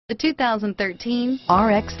The 2013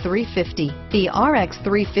 RX 350. The RX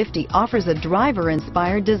 350 offers a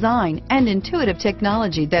driver-inspired design and intuitive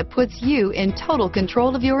technology that puts you in total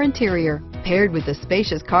control of your interior. Paired with a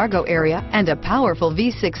spacious cargo area and a powerful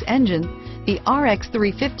V6 engine, the RX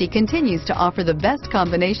 350 continues to offer the best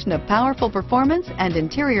combination of powerful performance and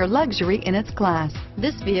interior luxury in its class.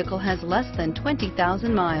 This vehicle has less than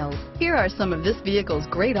 20,000 miles. Here are some of this vehicle's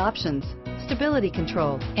great options: stability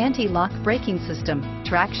control, anti-lock braking system,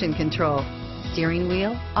 traction control, steering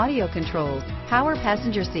wheel audio controls, power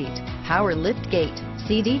passenger seat, power liftgate,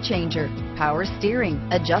 CD changer, power steering,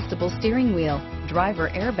 adjustable steering wheel, driver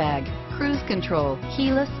airbag, cruise control,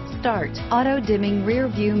 keyless start, auto-dimming rear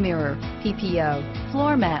view mirror, PPO,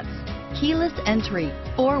 floor mats, keyless entry,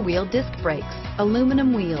 four-wheel disc brakes,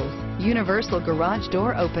 aluminum wheels, universal garage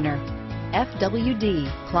door opener, FWD,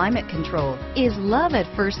 climate control. Is love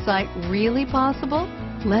at first sight really possible?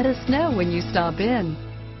 Let us know when you stop in.